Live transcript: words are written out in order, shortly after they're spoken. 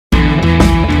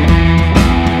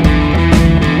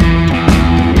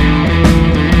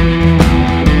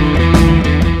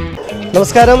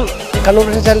നമസ്കാരം കണ്ണൂർ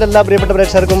ചാനലിലെ എല്ലാ പ്രിയപ്പെട്ട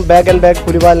പ്രേക്ഷകർക്കും ബാഗ് ആൻഡ് ബാഗ്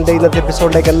പുലിവാലിൻ്റെ ഇന്നത്തെ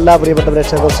എപ്പിസോഡിലേക്ക് എല്ലാ പ്രിയപ്പെട്ട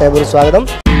പ്രേക്ഷകർക്കും സ്നേഹപൂർവ്വം സ്വാഗതം.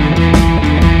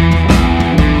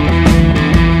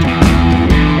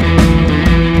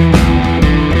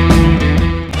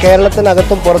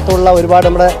 കേരളത്തിനകത്തും പുറത്തുള്ള ഒരുപാട്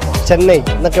നമ്മുടെ ചെന്നൈ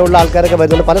എന്നൊക്കെയുള്ള ആൾക്കാരൊക്കെ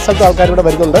വരുന്നുണ്ട്, പല സ്ഥലത്തും ആൾക്കാർ ഇവിടെ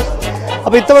വരുന്നുണ്ട്.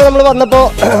 അപ്പോൾ ഇത്തവണ നമ്മൾ വന്നപ്പോൾ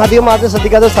അധികം ആദ്യം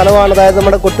ശ്രദ്ധിക്കാത്ത സ്ഥലമാണ്, അതായത്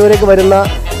നമ്മുടെ കൊട്ടിയൂരേക്ക് വരുന്ന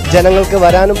ജനങ്ങൾക്ക്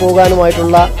വരാനും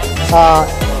പോകാനുമായിട്ടുള്ള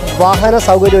വാഹന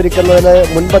സൗകര്യം ഒരുക്കുന്നതിന്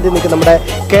മുൻപന്തി നിൽക്കുന്ന നമ്മുടെ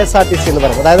KSRTC എന്ന്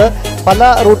പറയുന്നത്. അതായത് പല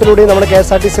റൂട്ടിലൂടെയും നമ്മുടെ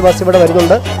KSRTC ബസ് ഇവിടെ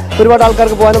വരുന്നുണ്ട്. ഒരുപാട്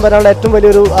ആൾക്കാർക്ക് പോകാനും വരാനുള്ള ഏറ്റവും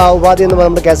വലിയൊരു ഉപാധി എന്ന് പറയുന്നത്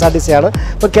നമ്മുടെ KSRTC ആണ്.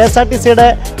 അപ്പോൾ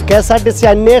KSRTC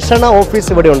അന്വേഷണ ഓഫീസ്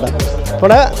ഇവിടെയുണ്ട്.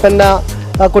 ഇവിടെ പിന്നെ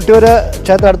കൊട്ടിയൂർ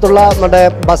ക്ഷേത്രത്തിനടുത്തുള്ള നമ്മുടെ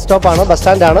ബസ്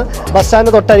സ്റ്റാൻഡാണ്. ബസ്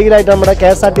സ്റ്റാൻഡ് തൊട്ടരികിലായിട്ട് നമ്മുടെ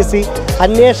KSRTC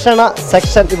അന്വേഷണ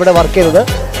സെക്ഷൻ ഇവിടെ വർക്ക് ചെയ്യുന്നത്.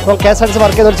 അപ്പോൾ KSRTC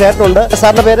വർക്ക് ചെയ്യുന്ന ഒരു ചേട്ടനുണ്ട്.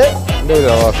 സാറിൻ്റെ പേര്?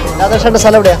 രാധാകൃഷ്ണൻ്റെ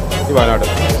സ്ഥലം എവിടെയാണ്?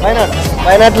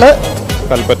 വയനാട്ടിൽ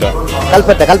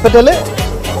കൽപ്പറ്റയിൽ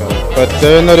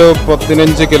ഒരു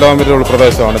 15 കിലോമീറ്റർ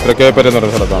പ്രദേശമാണ് തൃക്കേപ്പറ്റ എന്ന്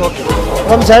പറയുന്ന സ്ഥലത്താണ്.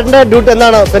 അപ്പം ചേട്ടൻ്റെ ഡ്യൂട്ടി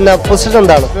എന്താണ്, പിന്നെ പൊസിഷൻ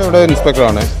എന്താണ്? ഇവിടെ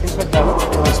ഇൻസ്പെക്ടറാണ്.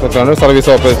 സർവീസ്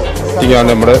ഓപ്പറേറ്റിംഗ് ആണ്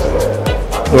നമ്മുടെ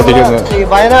ഡ്യൂട്ടിക്ക്.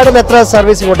 വയനാടിന് എത്ര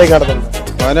സർവീസ് ഇങ്ങോട്ടേക്ക് നടത്തുന്നത്?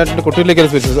 വയനാട്ടിൽ കൊട്ടിയൂരിലേക്ക്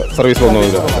സ്പെഷ്യൽ സർവീസ്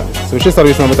ഒന്നുമില്ല. സ്പെഷ്യൽ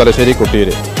സർവീസ് നമ്മൾ തലശ്ശേരി, കൊട്ടിയൂർ,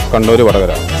 കണ്ണൂർ,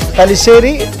 വടകര.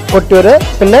 തലശ്ശേരി, കൊട്ടിയൂർ,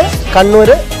 പിന്നെ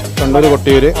കണ്ണൂർ,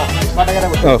 കൊട്ടിയൂർ,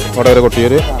 വടകര,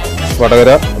 കൊട്ടിയൂർ, വടകര,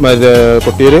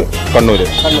 കൊട്ടിയൂർ, കണ്ണൂർ,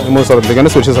 3 സ്ഥലത്തേക്കാണ്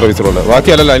സ്പെഷ്യൽ സർവീസുകളുള്ളത്.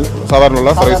 ബാക്കിയല്ല ലൈൻ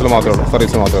സാധാരണയുള്ള സർവീസിൽ മാത്രമേ ഉള്ളൂ.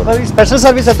 സ്പെഷ്യൽ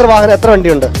സർവീസ് എത്ര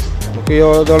വണ്ടിയുണ്ട്? നമുക്ക്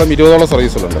 20ഓളം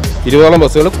സർവീസുകളുണ്ട്. 20ഓളം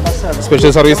ബസ്സുകൾ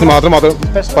സ്പെഷ്യൽ സർവീസ് മാത്രം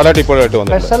പല ടിപ്പുകളായിട്ട്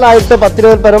വന്നു. സ്പെഷ്യലായിട്ട്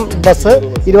 10-20 പേരും ബസ്,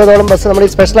 20ഓളം ബസ് നമ്മൾ ഈ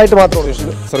സ്പെഷ്യലായിട്ട് മാത്രം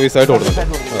സർവീസായിട്ട്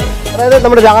കൊടുക്കുന്നുണ്ട്. അതായത്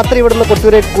നമ്മുടെ രാത്രി ഇവിടുന്ന്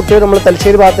കൊട്ടിയൂർ നമ്മൾ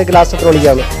തലശ്ശേരി ഭാഗത്തേക്ക് ലാസ്റ്റ്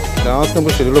വിളിക്കുകയാണ്. ലാസ്റ്റ്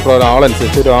നമുക്ക് ഷെഡ്യൂൾ പ്രകാരം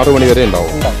ആളനുസരിച്ച് ഒരു 6 മണി വരെ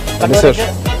ഉണ്ടാവും. അതിനുശേഷം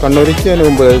കണ്ണൂരിക്ക് അതിന്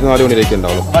മുമ്പ് 4 മണിയിലേക്ക്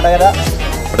ഉണ്ടാവും. വടകര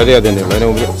അത് തന്നെയുള്ളൂ, അതിന്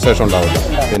മുമ്പ് ശേഷം ഉണ്ടാവില്ല.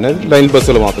 പിന്നെ ലൈൻ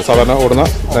ബസ്സുകൾ മാത്രം, സാധാരണ ഓടുന്ന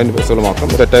ലൈൻ ബസ്സുകൾ മാത്രം.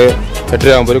 8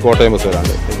 ആകുമ്പോൾ ഒരു കോട്ടയം ബസ്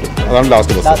വരാണ്ട്. അതാണ്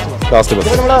ലാസ്റ്റ് ബസ്.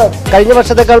 കഴിഞ്ഞ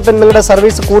വർഷത്തേക്കാൾ നിങ്ങളുടെ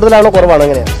സർവീസ് കൂടുതലാണോ കുറവാണോ?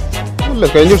 എങ്ങനെയാണ്? ഇല്ല,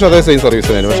 കഴിഞ്ഞ വർഷം അതേ സെയിം സർവീസ്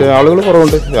തന്നെയാണ്. പക്ഷേ ആളുകൾ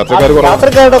കുറവുണ്ട്, യാത്രക്കാർ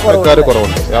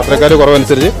കുറവുണ്ട്. യാത്രക്കാർ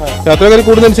കുറവനുസരിച്ച് യാത്രക്കാർ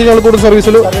കൂടുന്നതനുസരിച്ച് ഞങ്ങൾ കൂടുതൽ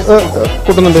സർവീസിൽ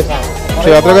കൂട്ടുന്നുണ്ട്.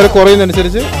 പക്ഷേ യാത്രക്കാർ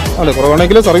കുറയുന്നതനുസരിച്ച്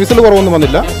കുറവാണെങ്കിൽ സർവീസിൽ കുറവൊന്നും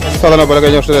വന്നില്ല. സാധാരണ പോലെ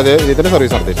കഴിഞ്ഞ വർഷത്തെ അതേ രീതിയിൽ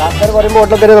സർവീസ് നടത്തി.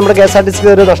 നമ്മുടെ KSRTC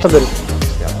ഒരു നഷ്ടം വരും.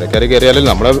 യാത്രക്കാർ കയറിയാലും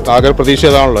നമ്മുടെ ആകെ പ്രതീക്ഷ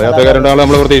അതാണല്ലോ. യാത്രക്കാരുണ്ടാകുമ്പോൾ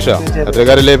നമ്മൾ പ്രതീക്ഷ.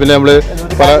 യാത്രക്കാരില്ലേ പിന്നെ നമ്മൾ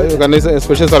കാരണം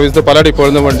സ്പെഷ്യൽ സർവീസ് പല ഡിപ്പോയിൽ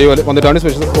നിന്ന് വണ്ടി വന്നിട്ടാണ്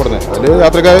സ്പെഷ്യൽ ഓടുന്നത്. അതിൽ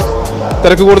യാത്രക്കാർ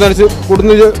തിരക്ക്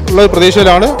കൂടുന്നതിനുള്ള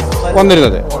പ്രതീക്ഷയിലാണ്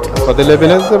വന്നിരുന്നത്. അപ്പോൾ അതിൽ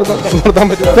പിന്നെ നിർത്താൻ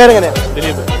പറ്റും.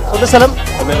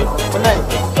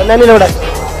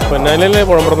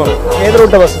 ഏത്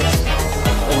റൂട്ട് ബസ്?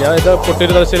 ഞാൻ ഇത് കൊട്ടിയൂർ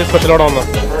തലശ്ശേരി സ്പെഷ്യലോടെ വന്നു.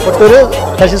 കൊട്ടിയൂർ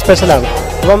തലശ്ശേരി സ്പെഷ്യലാണ്.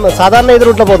 അപ്പം സാധാരണ ഏത്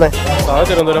റൂട്ടിലാണ് പോകുന്നത്?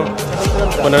 തിരുവനന്തപുരം.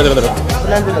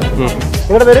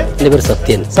 നിങ്ങളുടെ പേര്? എൻ്റെ പേര്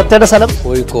സത്യൻ. സത്യയുടെ സ്ഥലം?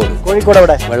 കോഴിക്കോട്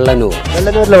എവിടെ?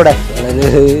 വെള്ളനൂരിലെവിടെ?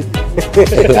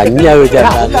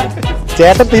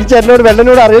 ചേട്ടൻ തിരിച്ച് എന്നോട്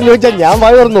വെള്ളനൂട് അറിയാൻ ചോദിച്ചാൽ ഞാൻ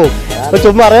വായി പറഞ്ഞു. അപ്പൊ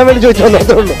ചുമ്മാ അറിയാൻ വേണ്ടി ചോദിച്ചു വന്നേ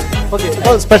ഉള്ളൂ.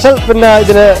 സ്പെഷ്യൽ പിന്നെ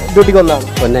ഇതിന് ഡ്യൂട്ടിക്ക് ഒന്നാണ്.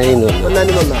 പൊന്നാനിന്ന്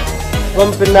ഒന്നാണ്. അപ്പം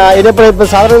പിന്നെ ഇതിപ്പോ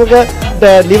സാധാരണ നിങ്ങൾക്ക്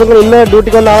ലീവ് ഇന്ന്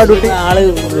ഡ്യൂട്ടിക്ക് വന്ന ഡ്യൂട്ടി ആള്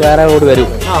വേറെ കൂടെ വരും.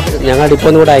 ഞങ്ങൾ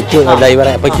ഡിപ്പോന്ന് കൂടെ അയക്കും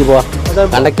ഡ്രൈവറെ. അപ്പക്ക് പോവാ.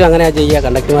 കണ്ടക്ടർ അങ്ങനെ ചെയ്യാ.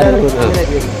 കണ്ടക്ടർമാർ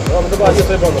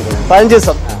 15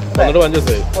 ദിവസം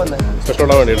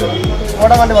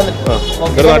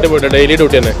ഡെയിലി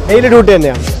ഡ്യൂട്ടി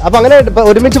തന്നെയാണ്. അപ്പൊ അങ്ങനെ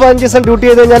ഒരുമിച്ച് 15 ദിവസം ഡ്യൂട്ടി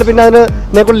ചെയ്ത് കഴിഞ്ഞാൽ പിന്നെ അതിന്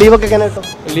നിങ്ങൾക്ക് ലീവൊക്കെ എങ്ങനെ കിട്ടും?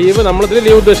 ലീവ് നമ്മളിതിൽ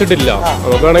ലീവ് ഉദ്ദേശിച്ചിട്ടില്ല.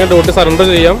 നമുക്ക് വേണമെങ്കിൽ ഡ്യൂട്ടി സറണ്ടർ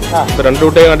ചെയ്യാം. 2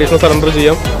 ഡ്യൂട്ടി കണ്ടീഷണൽ സറണ്ടർ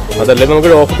ചെയ്യാം. അതല്ലെങ്കിൽ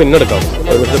നമുക്ക് ഓഫ് പിന്നെ എടുക്കാം.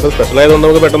 സ്പെഷ്യൽ ആയതുകൊണ്ട്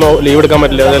നമുക്ക് പെട്ടെന്ന് ലീവ് എടുക്കാൻ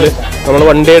പറ്റില്ല. അതായത് നമ്മൾ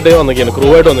വണ്ടിയായിട്ട് വന്നിരിക്കുകയാണ്, ക്രൂ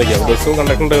ആയിട്ട് വന്നിരിക്കുകയാണ്. ബസ്സും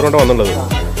കണ്ടക്ടറും ഡ്രൈവറും വന്നിട്ടുള്ളത്.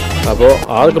 അപ്പോൾ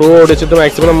ആ ക്രൂ ഓടിച്ചിട്ട്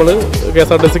മാക്സിമം നമ്മൾ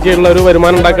KSRTCക്ക് ഉള്ള ഒരു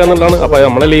വരുമാനം ഉണ്ടാക്കുക എന്നുള്ളതാണ്. അപ്പോൾ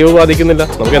നമ്മളെ ലീവ് ബാധിക്കുന്നില്ല.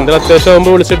 നമുക്ക് എന്തെങ്കിലും അത്യാവശ്യം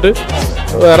ആകുമ്പോൾ വിളിച്ചിട്ട്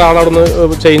വേറെ ആളവിടുന്ന്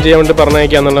ചേഞ്ച് ചെയ്യാൻ വേണ്ടി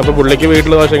പറഞ്ഞയക്കാന്നുള്ളത്. അപ്പോൾ പുള്ളിക്ക്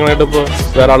വീട്ടിൽ ആവശ്യങ്ങളായിട്ട് ഇപ്പോൾ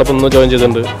വേറെ ആളിപ്പോൾ ഒന്ന് ജോയിൻ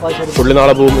ചെയ്തിട്ടുണ്ട്. പുള്ളി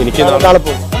നാളെ പോകും.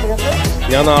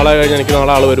 ഞാൻ നാളെ കഴിഞ്ഞ് എനിക്ക്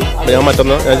നാളെ ആൾ വരും. ഞാൻ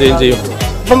മറ്റന്നാൾ ഞാൻ ചേഞ്ച് ചെയ്യും.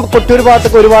 ഇപ്പം കൊട്ടിയൂർ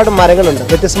ഭാഗത്തൊക്കെ ഒരുപാട് മരങ്ങളുണ്ട്,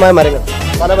 വ്യത്യസ്തമായ മരങ്ങൾ,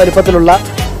 പല വലിപ്പത്തിലുള്ള,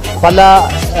 പല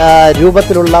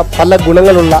രൂപത്തിലുള്ള, പല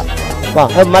ഗുണങ്ങളുള്ള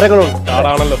മരങ്ങളുണ്ട്.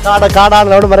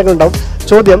 കാടാണല്ലോ, അവിടെ മരങ്ങളുണ്ടാവും.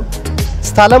 ചോദ്യം,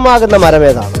 സ്ഥലമാകുന്ന മരം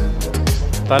ഏതാണ്?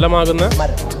 സ്ഥലമാകുന്ന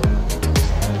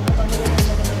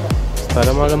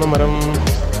മരം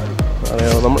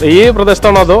ഈ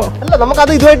പ്രദേശത്താണോ അതോ? അല്ല,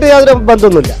 നമുക്കത് ഇതുമായിട്ട് യാതൊരു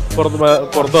ബന്ധമൊന്നുമില്ല.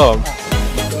 പുറത്തോ?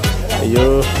 അയ്യോ,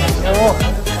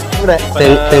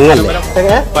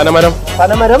 പനമരം.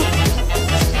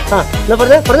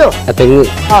 പറഞ്ഞോ.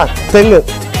 തെങ്ങ്.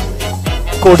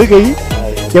 കൊടുകൈ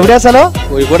എവിടെയാ സ്ഥലം?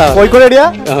 കോഴിക്കോട് എവിടെയാ?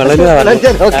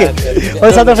 ഓക്കെ,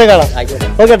 ഒരു സന്തോഷം. കാണാം.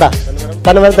 ഓക്കെ ഏട്ടാ,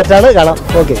 പനമരം തെറ്റാണ്. കാണാം.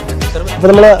 ഓക്കെ. അപ്പോൾ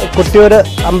നമ്മൾ കൊട്ടിയൂർ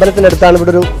അമ്പലത്തിനടുത്താണ്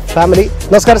ഇവിടെ ഒരു ഫാമിലി.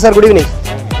 നമസ്കാരം സാർ, ഗുഡ് ഈവനിങ്.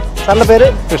 സാറിൻ്റെ പേര്?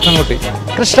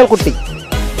 കൃഷ്ണൻകുട്ടി.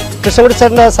 കൃഷ്ണൻകുട്ടി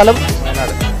ചേട്ടൻ്റെ സ്ഥലം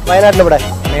വയനാട്ടിൽ ഇവിടെ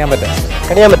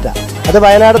കണിയാമ്പറ്റ. അത്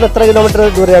വയനാട്ടിൽ നിന്ന് എത്ര കിലോമീറ്റർ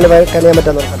ദൂരെയാണ് കണിയാമ്പറ്റ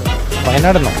എന്ന് പറഞ്ഞത്?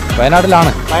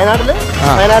 വയനാട്ടിലാണ്.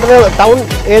 വയനാട്ടിൽ ടൗൺ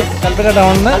കൽപ്പറ്റ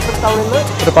ടൗണിൽ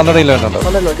ഒരു 12 കിലോമീറ്റർ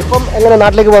ഉണ്ട്. ഇപ്പം എങ്ങനെ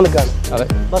നാട്ടിലേക്ക് പോകാൻ നിൽക്കുകയാണ്? അതെ.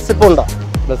 ബസ് ഇപ്പോൾ ഉണ്ടോ?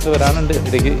 ബസ് വരാനുണ്ട്.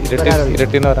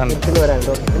 ഇരട്ടിന്ന് വരാനുണ്ട്.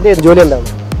 എന്ത് ചെയ്തു? ജോലി എന്താണ്?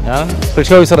 ഞാൻ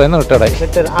കൃഷി ഓഫീസറായിരുന്നു, റിട്ടയർഡായി.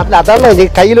 അതാണ്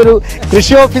കയ്യിലൊരു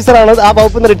കൃഷി ഓഫീസറാണ്. ആ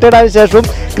വകുപ്പിൽ നിന്ന് റിട്ടയർഡ് ആയ ശേഷം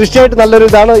കൃഷിയായിട്ട് നല്ലൊരു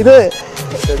ഇതാണ്. ഇത്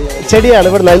ചെടിയാണ്.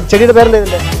 ഇവിടെ ചെടിയുടെ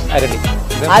പേരെന്താ? അരളി.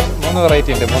 3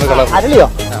 വെറൈറ്റി ഉണ്ട്, 3 കളർ. അരളിയോ?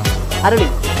 അരളി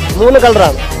 3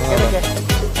 കളറാണ്.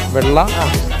 വെള്ള,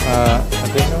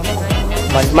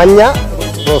 മഞ്ഞ,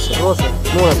 റോസ്.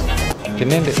 3.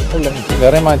 പിന്നെ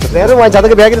വേറെ വാങ്ങിച്ചു.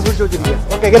 അതൊക്കെ ബാഗിൽ സൂക്ഷിച്ചു വെച്ചിരിക്കുക.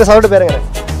 ഓക്കെ. എങ്ങനെ സൗണ്ട് പേരെങ്ങനെ?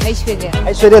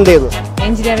 ഐശ്വര്യ എന്ത് ചെയ്യുന്നു?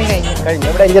 കഴിഞ്ഞു.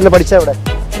 എവിടെ എഞ്ചിനീയർ പഠിച്ച? എവിടെ?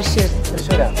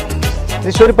 തൃശ്ശൂരാണ്.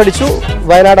 തൃശ്ശൂർ പഠിച്ചു.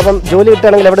 വയനാട്. അപ്പം ജോലി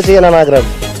കിട്ടുകയാണെങ്കിൽ എവിടെ ചെയ്യാനാണ് ആഗ്രഹം?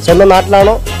 സ്വന്തം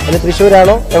നാട്ടിലാണോ അല്ലെങ്കിൽ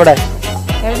തൃശ്ശൂരാണോ? എവിടെ?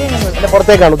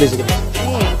 പുറത്തേക്കാണ് ഉദ്ദേശിക്കുന്നത്?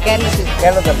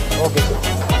 കേരളത്തിൽ. ഓക്കെ.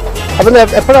 അപ്പം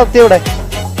എപ്പോഴാണ് എത്തിയ? ഇവിടെ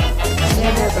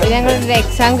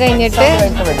എക്സാം കഴിഞ്ഞിട്ട്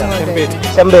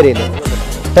ചെമ്പേരിയിൽ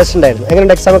ടെസ്റ്റ് ഉണ്ടായിരുന്നു.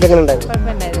 എങ്ങനെയുണ്ട്? എക്സാം ഒക്കെ എങ്ങനെ ഉണ്ടായിരുന്നു?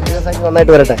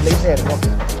 നന്നായിട്ട് വരട്ടെ.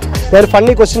 ഞാൻ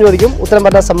ഫണ്ണി ക്വസ്റ്റ്യൻ ചോദിക്കും, ഉത്തരം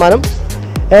പറഞ്ഞ സമ്മാനം.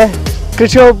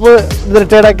 കൃഷി വകുപ്പ്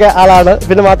റിട്ടയർഡൊക്കെ ആളാണ്.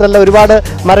 പിന്നെ മാത്രമല്ല ഒരുപാട്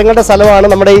മരങ്ങളുടെ സ്ഥലമാണ്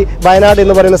നമ്മുടെ ഈ വയനാട്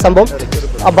എന്ന് പറയുന്ന സംഭവം.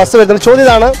 ആ ബസ് വരുന്നത്. ചോദ്യം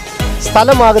ഇതാണ്,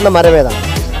 സ്ഥലമാകുന്ന മരം ഏതാണ്?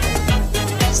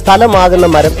 സ്ഥലമാകുന്ന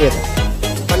മരം ഏത്?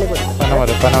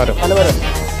 പനമരം.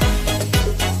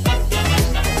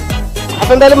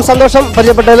 അപ്പം എന്തായാലും സന്തോഷം,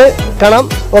 പരിചയപ്പെട്ടതിൽ കാണാം.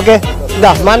 ഓക്കെ.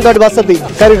 ഇതാ മാനന്തവാടി ബസ് എത്തി.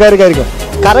 കയറിക്കോ.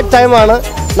 കറക്റ്റ് ടൈമാണ്.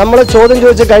 നമ്മൾ ചോദ്യം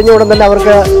ചോദിച്ച് കഴിഞ്ഞ ഉടൻ തന്നെ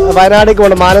അവർക്ക് വയനാടേക്ക്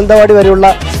പോകണം. മാനന്തവാടി വരെയുള്ള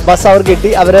ബസ് അവർക്ക് കിട്ടി.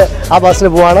 അവർ ആ ബസ്സിന്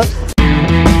പോവാണ്.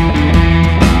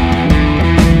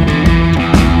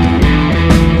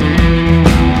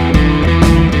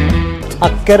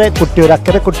 അക്കരെ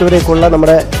കുട്ടിയൂരേക്കുള്ള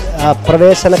നമ്മുടെ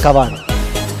പ്രവേശന കവാടം.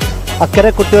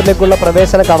 അക്കരെ കുട്ടിയൂരിലേക്കുള്ള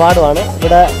പ്രവേശന കവാടമാണ്.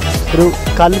 ഇവിടെ ഒരു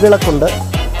കൽവിളക്കുണ്ട്.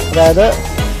 അതായത്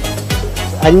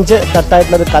 5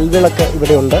 തട്ടായിട്ടുള്ളൊരു കൽവിളക്ക്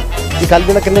ഇവിടെയുണ്ട്. ഈ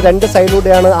കൽവിളക്കിൻ്റെ 2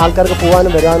 സൈഡിലൂടെയാണ് ആൾക്കാർക്ക്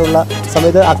പോകാനും വരാനുള്ള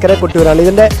സമയത്ത്. അക്കരെ കുട്ടിയൂരാണ്.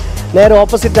 ഇതിൻ്റെ നേരെ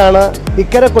ഓപ്പോസിറ്റാണ്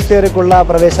ഇക്കരെ കുട്ടിയൂരേക്കുള്ള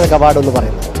പ്രവേശന കവാടം എന്ന്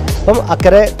പറയുന്നത്. അപ്പം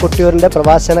അക്കരെ കുട്ടിയൂരിൻ്റെ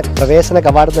പ്രവേശന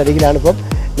കവാടത്തിനരികിലാണ് ഇപ്പം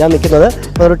ഞാൻ നിൽക്കുന്നത്.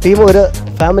 അപ്പോൾ ഒരു ടീം, ഒരു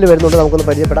ഫാമിലി വരുന്നുണ്ട്. നമുക്കൊന്ന്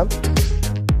പരിചയപ്പെടാം.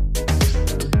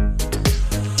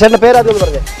 ചേട്ടൻ്റെ പേര് ആദ്യം ഒന്ന്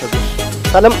പറഞ്ഞേ.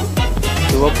 സ്ഥലം?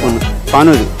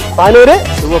 പാനൂര്.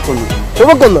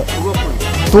 തുവക്കുന്ന്.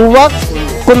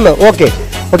 ഓക്കെ.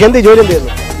 എന്ത് ജോലി എന്ത്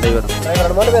ചെയ്യുന്നു?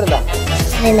 മോൻ്റെ പേരെന്താ?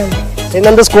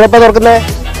 ഇന്നെന്ത് സ്കൂളെപ്പാ തുറക്കുന്നേ?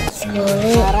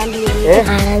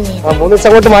 3 ദിവസം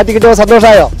അങ്ങോട്ട് മാറ്റി കിട്ടുമോ?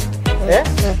 സന്തോഷമായോ?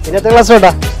 ഇനി എത്ര ക്ലാസ്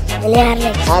വേണ്ടാ?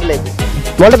 6ലേക്ക്.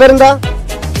 മോളുടെ പേരെന്താ?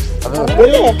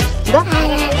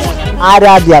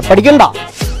 ആരാധ്യ. പഠിക്കണ്ട?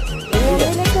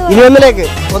 ഇനി 1ലേക്ക്.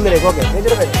 ഓക്കെ.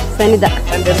 സനിത.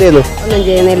 എന്ത് ചെയ്യുന്നു? ഒന്നും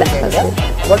ചെയ്യുന്നില്ല.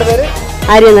 മോളുടെ പേര്?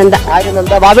 ആര്യനന്ദ.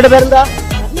 ബാബിയുടെ പേരെന്താ?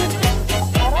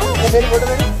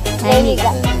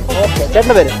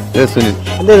 ചേട്ടന്റെ പേര്? സുനിൽ.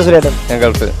 എന്തേലും സുരേട്ടൻ?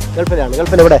 ഗൾഫിലാണ്.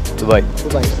 ഗൾഫിൽ എവിടെ? ദുബായ്.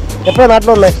 എപ്പോഴാണ് നാട്ടിൽ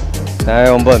വന്നേ?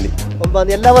 9-ാം തീയതി. 9-ാം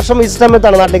തീയതി. എല്ലാ വർഷവും ഈ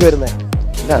സമയത്താണ് നാട്ടിലേക്ക് വരുന്നത്?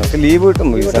 ഞങ്ങൾക്ക് ലീവ് കിട്ടും.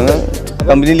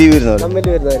 കമ്പനി ലീവ് വരുന്നത്.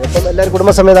 ഇപ്പം എല്ലാവരും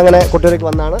കുടുംബസമേതം അങ്ങനെ കുട്ടികൾക്ക്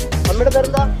വന്നാണ്. അമ്മയുടെ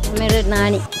പേരെന്താ?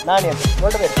 നാണി.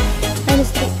 മോളുടെ പേര്?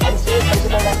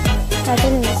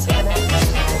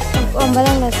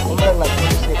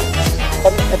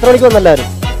 എത്ര മണിക്ക് വന്നു എല്ലാവരും?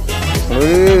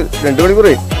 2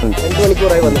 മണിക്കൂറായി. 2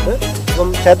 മണിക്കൂറായി വന്നിട്ട്. അപ്പം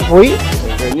ചേർത്ത് പോയി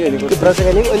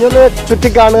ഒന്ന്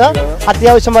ചുറ്റിക്കാണുക.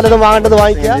 അത്യാവശ്യം വല്ലതും വാങ്ങേണ്ടത്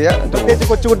വാങ്ങിക്കുക. പ്രത്യേകിച്ച്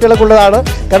കൊച്ചുകുട്ടികളൊക്കെ ഉള്ളതാണ്.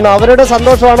 കാരണം അവരുടെ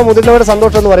സന്തോഷമാണ് മുതിർന്നവരുടെ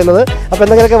സന്തോഷം എന്ന് പറയുന്നത്. അപ്പോൾ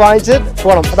എന്തെങ്കിലുമൊക്കെ വാങ്ങിച്ച്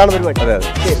പോകണം. അതാണ് പരിപാടി.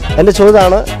 എൻ്റെ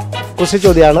ചോദ്യമാണ്, കൃഷി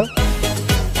ചോദ്യമാണ്.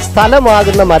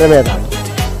 സ്ഥലമാകുന്ന മരം ഏതാണ്?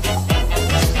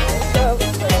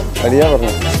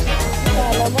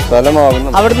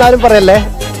 അവിടുന്ന് ആരും പറയല്ലേ.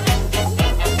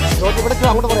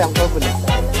 അങ്ങോട്ട് പറയാം, കുഴപ്പമില്ല.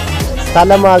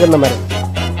 സ്ഥലമാകുന്ന മരം.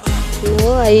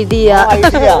 ഐഡിയ.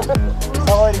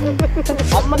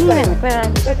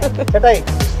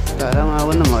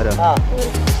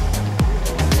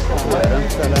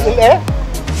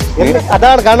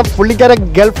 അതാണ് കാരണം പുള്ളിക്കാരെ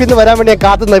ഗൾഫിൽ നിന്ന് വരാൻ വേണ്ടി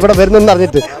കാത്തുന്ന ഇവിടെ വരുന്നെന്ന്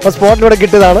അറിഞ്ഞിട്ട് അപ്പോൾ സ്പോട്ടിലൂടെ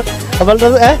കിട്ടിയതാണ്. അപ്പോൾ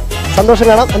സന്തോഷം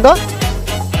കാണാം. എന്തോ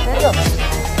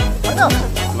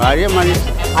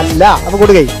അല്ല അപ്പൊ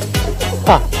കൊടുക്കൈ.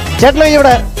 ചേട്ടൻ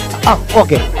ഇവിടെ.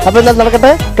 ഓക്കെ. അപ്പൊ എന്താ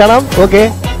നടക്കട്ടെ, കാണാം. ഓക്കെ.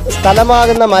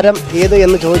 സ്ഥലമാകുന്ന മരം ഏത്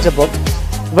എന്ന് ചോദിച്ചപ്പോൾ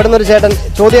ഇവിടെ നിന്നൊരു ചേട്ടൻ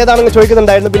ചോദ്യം ഏതാണെന്ന്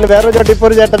ചോദിക്കുന്നുണ്ടായിരുന്നു. പിന്നെ വേറൊരു ചേട്ടൻ, ഇപ്പോൾ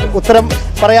ഒരു ചേട്ടൻ ഉത്തരം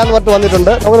പറയാന്ന് പറഞ്ഞിട്ട്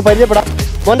വന്നിട്ടുണ്ട്. നമുക്ക് പരിചയപ്പെടാം.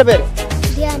 മോന്റെ പേര്?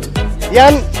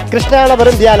 ധ്യാൻ. കൃഷ്ണയാണോ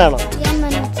പേരും ധ്യാനാണോ?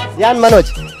 ധ്യാൻ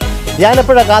മനോജ്. ധ്യാൻ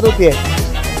എപ്പോഴാണ് കാതുകുത്തിയേ?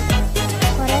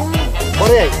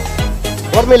 കുറേയായി.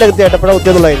 ഓർമ്മയില്ല കൃത്യമായിട്ട് എപ്പോഴാണ്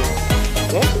കുത്തിയെന്നുള്ളതായിരുന്നു.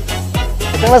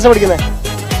 എത്ര ക്ലാസ് പഠിക്കുന്നത്?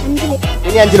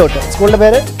 ഇനി 5-ലോട്ട്. സ്കൂളിന്റെ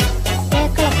പേര്?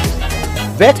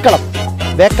 വേക്കളം.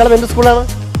 വേക്കളം എന്ത് സ്കൂളാണ്?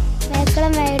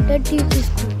 Vekkalam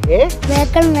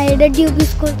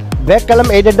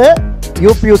aided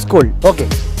UP school. Okay.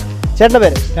 ചേട്ടൻ്റെ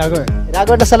പേര്?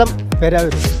 രാഘവന്റെ സ്ഥലം?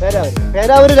 പേരാവൂർ.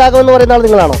 രാഘവൻ എന്ന് പറയുന്ന ആൾ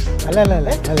നിങ്ങളാണോ?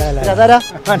 അതാരാ?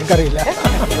 എനിക്കറിയില്ല.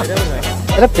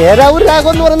 അല്ല, പേരാവൂർ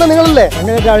രാഘവൻ എന്ന് പറയുന്നത് നിങ്ങളല്ലേ?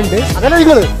 അങ്ങനെ ഒരാളുണ്ട്. അതല്ല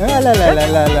നിങ്ങള്?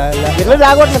 നിങ്ങൾ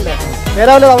രാഘവനല്ലേ?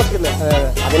 പേരാവൂര് താമസിക്കുന്നത്?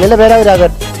 അതിനല്ലേ പേരാവൂർ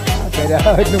രാഘവൻ?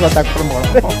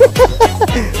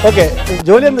 ഓക്കെ.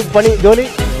 ജോലി എന്ത് പണി? ജോലി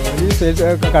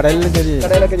കടയിലൊക്കെ ജോലി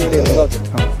ചെയ്യുന്നു.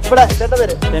 ഇവിടെ ചേട്ടൻ്റെ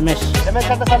പേര്? രമേശ്.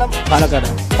 ചേട്ടൻ്റെ സ്ഥലം? പാലക്കാട്.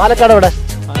 പാലക്കാട് എവിടെ?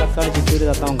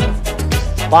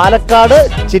 പാലക്കാട്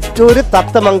ചിറ്റൂര്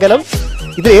തത്തമംഗലം.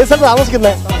 ഇത് ഏത് സ്ഥലത്ത്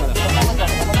താമസിക്കുന്നത്?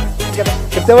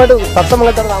 കൃത്യമായിട്ട്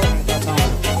തത്തമംഗലത്താണ് താമസിക്കുന്നത്.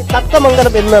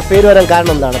 തത്തമംഗലം എന്ന പേര് വരാൻ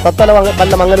കാരണം എന്താണ്? തത്തല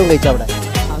വല്ല മംഗലവും കഴിച്ച അവിടെ?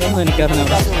 അതൊന്നും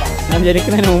എനിക്കറിഞ്ഞില്ല. ഞാൻ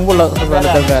ജനിക്കുന്നതിന് മുമ്പുള്ള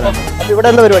സ്ഥലത്തേക്കാരാണ്. അപ്പൊ ഇവിടെ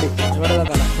എന്താ പരിപാടി?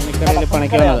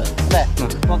 പണിക്കുന്നത്.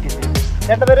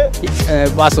 ചേട്ടൻ്റെ പേര്?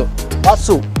 വാസു.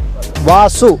 വാസു.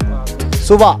 വാസു.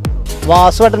 സുവ.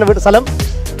 വാസുവേട്ടൻ്റെ വീട് സ്ഥലം?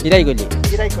 ഇരായിക്കൊല്ലി.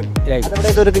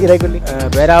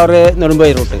 പേരാവൂർ നെടുമ്പൈ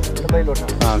റൂട്ട്.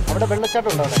 അവിടെ വെള്ളച്ചാട്ടം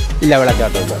ഉണ്ടോ? ഇല്ല,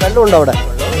 വെള്ളച്ചാട്ടം. വെള്ളമുണ്ടോ അവിടെ?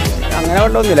 അങ്ങനെ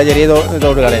വെള്ളമൊന്നുമില്ല, ചെറിയ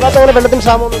തോട് കളയും. വെള്ളത്തിന്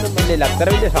ക്ഷാമമൊന്നും ഇല്ല, അത്ര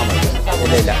വലിയ ക്ഷാമമില്ല.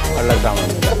 ഇല്ല, വെള്ളം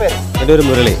ക്ഷാമമില്ല. എൻ്റെ ഒരു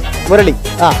മുരളി. മുരളി.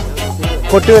 ആ,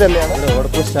 കൊട്ടിയൂർ തന്നെയാണ്.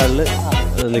 ഓടപ്പൂർ സ്റ്റാളിൽ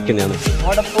നിൽക്കുന്നതാണ്.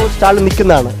 ഓടപ്പൂർ സ്റ്റാളിൽ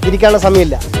നിൽക്കുന്നതാണ്. ഇരിക്കാനുള്ള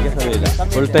സമയമില്ല. സമയമില്ല,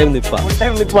 ഫുൾ ടൈം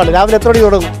നിപ്പാണ്. രാവിലെ എത്ര മണി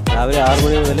തുടങ്ങും? രാവിലെ 6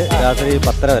 മണി മുതൽ രാത്രി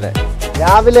 10 വരെ.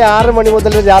 രാവിലെ 6 മണി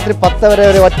മുതൽ രാത്രി 10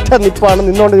 വരെ ഒറ്റ നിപ്പാണ്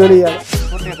നിന്നോണ്ട് ജോലി ചെയ്യാണ്.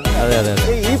 അതെ അതെ അതെ.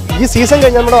 ഈ സീസൺ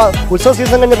കഴിഞ്ഞ നമ്മുടെ ഉത്സവ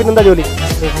സീസൺ കഴിഞ്ഞ പിന്നെന്താ ജോലി?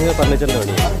 ഫർണിച്ചറിൻ്റെ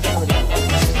പണി.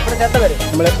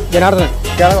 നമ്മൾ ജനാർദ്ദനൻ.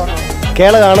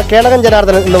 കേളകാണ്. കേളകൻ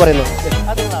ജനാർദ്ദനൻ എന്ന് പറയുന്നത്.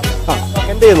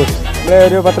 എന്ത് ചെയ്യുന്നു?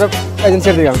 ഒരു പത്രം ഏജൻസി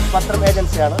എടുത്തിരിക്കുകയാണ്. പത്രം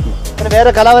ഏജൻസിയാണ്. പിന്നെ വേറെ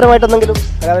കലാപരമായിട്ട് എന്തെങ്കിലും?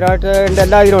 കലാപരമായിട്ട് ഉണ്ട്,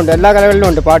 എല്ലാ ഇതിലും ഉണ്ട്, എല്ലാ കലകളിലും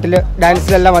ഉണ്ട്. പാട്ടിൽ,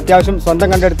 ഡാൻസിലെല്ലാം അത്യാവശ്യം സ്വന്തം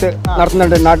കണ്ടെടുത്ത്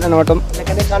നടത്തുന്നുണ്ട്. നാട്ടുനോട്ടം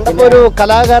കണ്ടപ്പോൾ ഒരു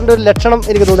കലാകാരൻ്റെ ഒരു ലക്ഷണം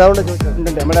എനിക്ക് തോന്നി, അതുകൊണ്ട്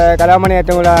ചോദിച്ചിട്ടുണ്ട്. നമ്മുടെ കലാമണി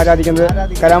ഏറ്റവും കൂടുതൽ ആരാധിക്കുന്നത്.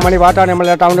 കലാമണി പാട്ടാണ്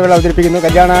നമ്മളെ ടൗണുകളിൽ അവതരിപ്പിക്കുന്നത്,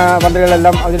 കല്യാണ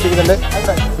പന്തലുകളെല്ലാം അവതരിപ്പിക്കുന്നുണ്ട്.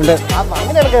 ഉണ്ട്.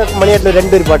 അങ്ങനെയാണ് മണിയായിട്ട്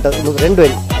രണ്ടുപേരും പാട്ട്,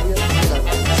 രണ്ടുപേരും.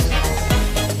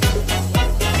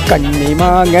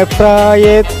 കണ്ണിമാങ്ങ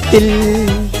പ്രായത്തിൽ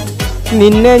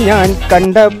നിന്നെ ഞാൻ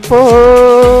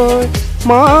കണ്ടപ്പോൾ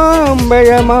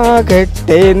മാമ്പഴമാകട്ടേന്ന്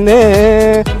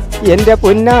എൻ്റെ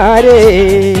പുന്നാരേ,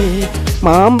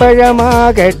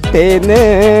 മാമ്പഴമാകട്ടേന്ന്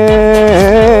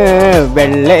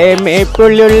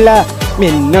വെള്ളമേപ്പുള്ള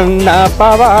മിന്നുന്ന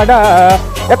പവാട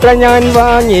എത്ര ഞാൻ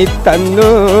വാങ്ങി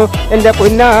തന്നു എൻ്റെ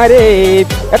പുന്നാരേ,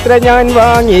 എത്ര ഞാൻ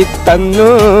വാങ്ങി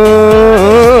തന്നു.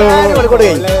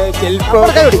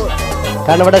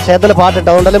 കാരണം ഇവിടെ ക്ഷേത്രത്തിൽ പാട്ടിട്ട്,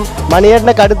 അതുകൊണ്ടും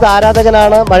മണിയേട്ടൻ്റെ കടുത്ത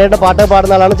ആരാധകനാണ്. മണിയേട്ടൻ്റെ പാട്ട്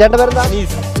പാടുന്ന ആളാണ്. ചേട്ടൻ്റെ പേരെന്താ?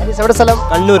 എവിടെ സ്ഥലം?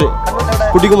 കണ്ണൂർ.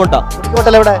 കുടിക്കുമുട്ട.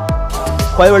 കുടിക്കുമുട്ടൽ എവിടെ?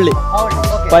 പഴവള്ളി.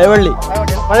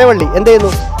 പഴവള്ളി. എന്ത്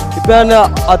ചെയ്യുന്നു? ഇപ്പൊ ഞാൻ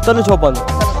അത്തറിന് ഷോപ്പാണ്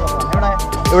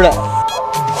ഇവിടെ.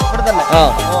 ആ.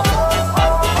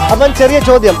 അപ്പം ചെറിയ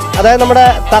ചോദ്യം, അതായത് നമ്മുടെ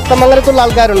തത്തമംഗലത്തുള്ള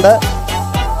ആൾക്കാരുണ്ട്,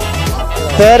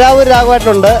 പേരാവൂർ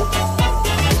രാഘവേട്ടനുണ്ട്,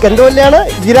 കെന്തുകൊല്ലിയാണ്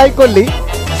ഗിരായിക്കൊല്ലി,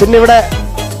 പിന്നെ ഇവിടെ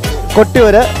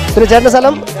കൊട്ടിയൂര്, പിന്നെ ചേട്ടൻ്റെ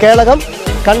സ്ഥലം കേളകം,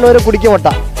 കണ്ണൂർ കുടിക്കുമുട്ട.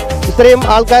 ഇത്രയും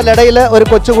ആൾക്കാരുടെ ഇടയിൽ ഒരു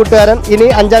കൊച്ചു കൂട്ടുകാരൻ ഇനി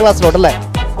 5ാം ക്ലാസ്സിലോട്ടല്ലേ?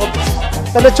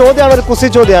 എൻ്റെ ചോദ്യമാണ്, ഒരു കുസി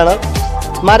ചോദ്യമാണ്.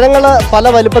 മരങ്ങൾ പല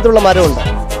വലിപ്പത്തിലുള്ള മരമുണ്ട്,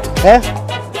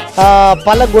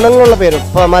 പല ഗുണങ്ങളുള്ള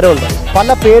മരമുണ്ട്, പല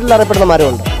പേരിൽ അറിയപ്പെടുന്ന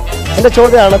മരമുണ്ട്. എൻ്റെ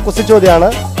ചോദ്യമാണ്, കുസി ചോദ്യമാണ്,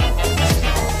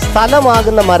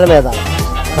 സ്ഥലമാകുന്ന മരം ഏതാണ്?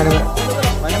 പനമരം.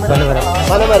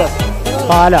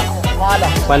 പാല.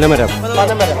 പനമരം.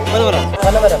 പനമരം. പനമരം.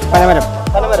 പനമരം. പനമരം.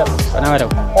 പനമരം.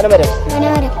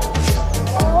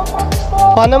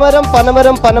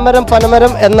 പനമരം.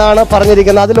 പനമരം എന്നാണ്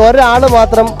പറഞ്ഞിരിക്കുന്നത്. അതിൽ ഒരാൾ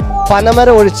മാത്രം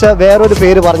പനമരം ഒഴിച്ച് വേറൊരു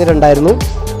പേര് പറഞ്ഞിട്ടുണ്ടായിരുന്നു.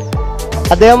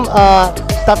 അദ്ദേഹം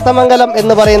തത്തമംഗലം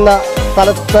എന്ന് പറയുന്ന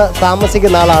സ്ഥലത്ത്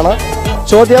താമസിക്കുന്ന ആളാണ്.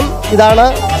 ചോദ്യം ഇതാണ്,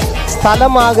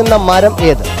 സ്ഥലമാകുന്ന മരം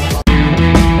ഏത്?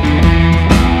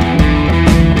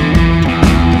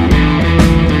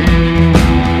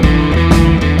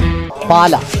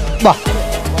 പാല. വാ,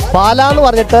 പാല എന്ന്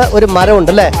പറഞ്ഞിട്ട് ഒരു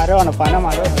മരമുണ്ട് അല്ലേ?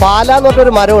 പാല എന്ന്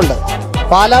പറഞ്ഞൊരു മരമുണ്ട്,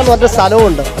 പാല എന്ന് പറഞ്ഞൊരു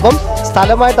സ്ഥലവുമുണ്ട്. അപ്പം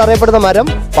സ്ഥലമായിട്ട് അറിയപ്പെടുന്ന മരം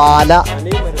പാല.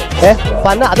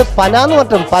 പന, അത് പന എന്ന്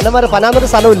പറഞ്ഞിട്ടും പനമരം. പന എന്നൊരു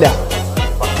സ്ഥലമില്ല,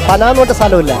 പന എന്ന് പറഞ്ഞ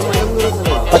സ്ഥലമില്ല.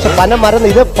 പക്ഷെ പനമരം,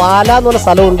 ഇത് പാല എന്ന് പറഞ്ഞ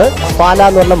സ്ഥലമുണ്ട്, പാല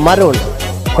എന്ന് പറഞ്ഞ മരമുണ്ട്.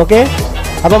 ഓക്കെ.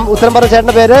 അപ്പം ഉത്തരം പറഞ്ഞ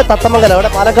ചേട്ടൻ്റെ പേര് തത്തമംഗലം.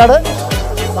 അവിടെ പാലക്കാട്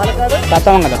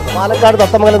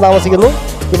തത്തമംഗലം താമസിക്കുന്നു.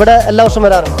 ഇവിടെ എല്ലാ വർഷവും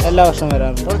വരാറുണ്ട്? എല്ലാ വർഷവും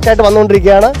വരാറുണ്ട്. തീർച്ചയായിട്ടും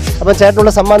വന്നുകൊണ്ടിരിക്കുകയാണ്. അപ്പം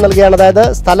ചേട്ടനുള്ള സമ്മാനം നൽകുകയാണ്. അതായത്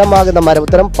സ്ഥലമാകുന്ന മരം.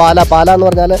 ഉത്തരം പാല. പാല എന്ന്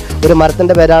പറഞ്ഞാൽ ഒരു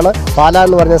മരത്തിൻ്റെ പേരാണ്. പാല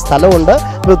എന്ന് പറഞ്ഞ സ്ഥലമുണ്ട്.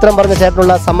 അപ്പോൾ ഉത്തരം പറഞ്ഞ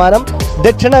ചേട്ടനുള്ള സമ്മാനം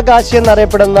ദക്ഷിണകാശി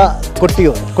എന്നറിയപ്പെടുന്ന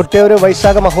കൊട്ടിയൂർ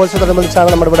വൈശാഖ മഹോത്സവത്തോടനുബന്ധിച്ചാണ്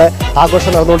നമ്മുടെ ഇവിടെ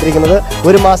ആഘോഷം നടന്നുകൊണ്ടിരിക്കുന്നത്.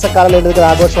 1 മാസക്കാലം നീണ്ടു നിൽക്കുന്ന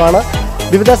ആഘോഷമാണ്.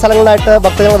 വിവിധ സ്ഥലങ്ങളിലായിട്ട്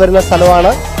ഭക്തജനങ്ങൾ വരുന്ന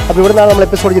സ്ഥലമാണ്. അപ്പോൾ ഇവിടെ നിന്നാണ് നമ്മൾ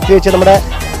എപ്പിസോഡ് ചിത്രീകരിച്ചത്. നമ്മുടെ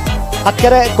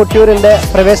അക്കരെ കൊട്ടിയൂരിൻ്റെ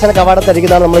പ്രവേശന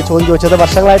കവാടത്തിരിക്കുന്നതാണ് നമ്മൾ ചോദ്യം ചോദിച്ചത്.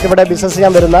 വർഷങ്ങളായിട്ട് ഇവിടെ ബിസിനസ്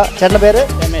ചെയ്യാൻ വരുന്ന ചേട്ടൻ്റെ പേര്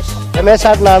രമേശ്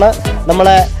ചേട്ടനാണ്.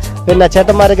 നമ്മളെ പിന്നെ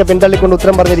ചേട്ടന്മാരൊക്കെ പിന്തള്ളിക്കൊണ്ട്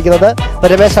ഉത്തരം പറഞ്ഞിരിക്കുന്നത്. അപ്പോൾ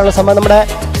രമേശാണ് സമ്മാനം. നമ്മുടെ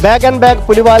ബാഗ് ആൻഡ് ബാഗ്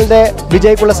പുലിവാലിൻ്റെ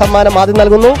വിജയിക്കുള്ള സമ്മാനം ആദ്യം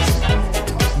നൽകുന്നു.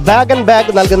 ബാഗ് ആൻഡ്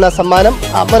ബാഗ് നൽകുന്ന സമ്മാനം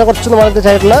അമ്മനെ കുറച്ചൊന്ന് വളർത്തിയ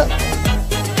ചേട്ടന്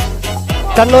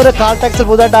കണ്ണൂർ കാൾടെക്സിൽ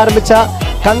പുതുതായിട്ട് ആരംഭിച്ച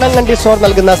കണ്ണങ്കണ്ടി സ്റ്റോർ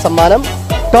നൽകുന്ന സമ്മാനം,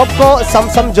 ടോപ്കോ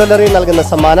സംസം ജ്വല്ലറി നൽകുന്ന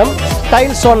സമ്മാനം,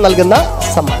 ടൈൽ സോൺ നൽകുന്ന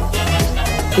സമ്മാനം.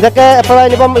 ഇതൊക്കെ എപ്പോഴാണ്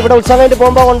ഇനിയിപ്പം ഇവിടെ ഉത്സവം കഴിഞ്ഞിട്ട്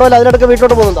പോകുമ്പോൾ കൊണ്ടുപോയി അതിനിടയ്ക്ക്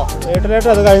വീട്ടിലോട്ട് പോകുന്നുണ്ടോ? വീട്ടിലോട്ട്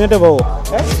അത് കഴിഞ്ഞിട്ട് പോകും.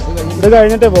 ഇത്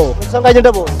കഴിഞ്ഞിട്ടേ പോകും. ഉത്സവം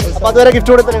കഴിഞ്ഞിട്ടേ പോകും. അപ്പോൾ അതുവരെ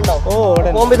ഗിഫ്റ്റ് കൊടുത്തിട്ടുണ്ടാവും.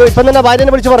 പോകുമ്പോൾ ഇത് ഇപ്പം തന്നെ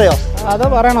ഭാര്യനെ വിളിച്ച് പറയോ? അത്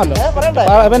പറയണമല്ലോ.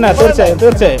 പിന്നെ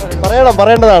തീർച്ചയായും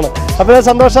പറയേണ്ടതാണ്. അപ്പോൾ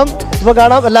സന്തോഷം. ഇപ്പോൾ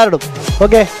കാണാം എല്ലാവരോടും.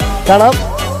 ഓക്കെ, കാണാം.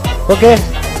 ഓക്കെ,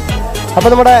 അപ്പോൾ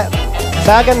നമ്മുടെ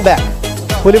ബാഗ് ആൻഡ് ബാഗ്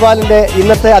പുലിവാലിൻ്റെ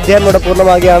ഇന്നത്തെ അധ്യായം ഇവിടെ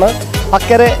പൂർണ്ണമാകുകയാണ്.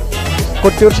 അക്കരെ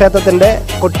കൊട്ടിയൂർ ക്ഷേത്രത്തിൻ്റെ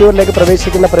കൊട്ടിയൂരിലേക്ക്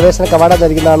പ്രവേശിക്കുന്ന പ്രവേശന കവാടം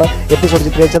നൽകുന്നതാണ് എപ്പിസോഡ്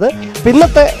ചിത്രീകരിച്ചത്.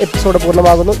 ഇന്നത്തെ എപ്പിസോഡ്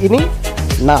പൂർണ്ണമാകുന്നു. ഇനി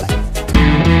നാളെ.